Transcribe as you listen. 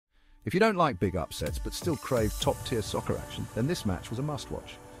If you don't like big upsets but still crave top-tier soccer action, then this match was a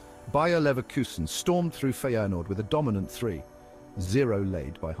must-watch. Bayer Leverkusen stormed through Feyenoord with a dominant 3-0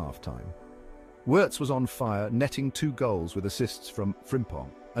 lead by half-time. Wirtz was on fire, netting 2 goals with assists from Frimpong.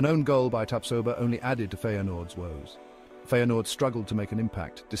 An own goal by Tapsoba only added to Feyenoord's woes. Feyenoord struggled to make an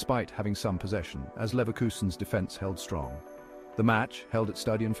impact, despite having some possession, as Leverkusen's defence held strong. The match, held at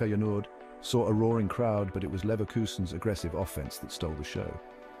Stadion Feyenoord, saw a roaring crowd, but it was Leverkusen's aggressive offence that stole the show.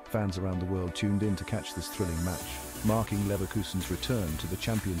 Fans around the world tuned in to catch this thrilling match, marking Leverkusen's return to the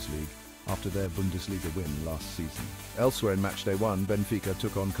Champions League after their Bundesliga win last season. Elsewhere in matchday 1, Benfica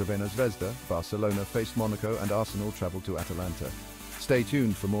took on Crvena Zvezda, Barcelona faced Monaco, and Arsenal travelled to Atalanta. Stay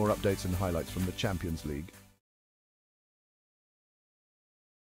tuned for more updates and highlights from the Champions League.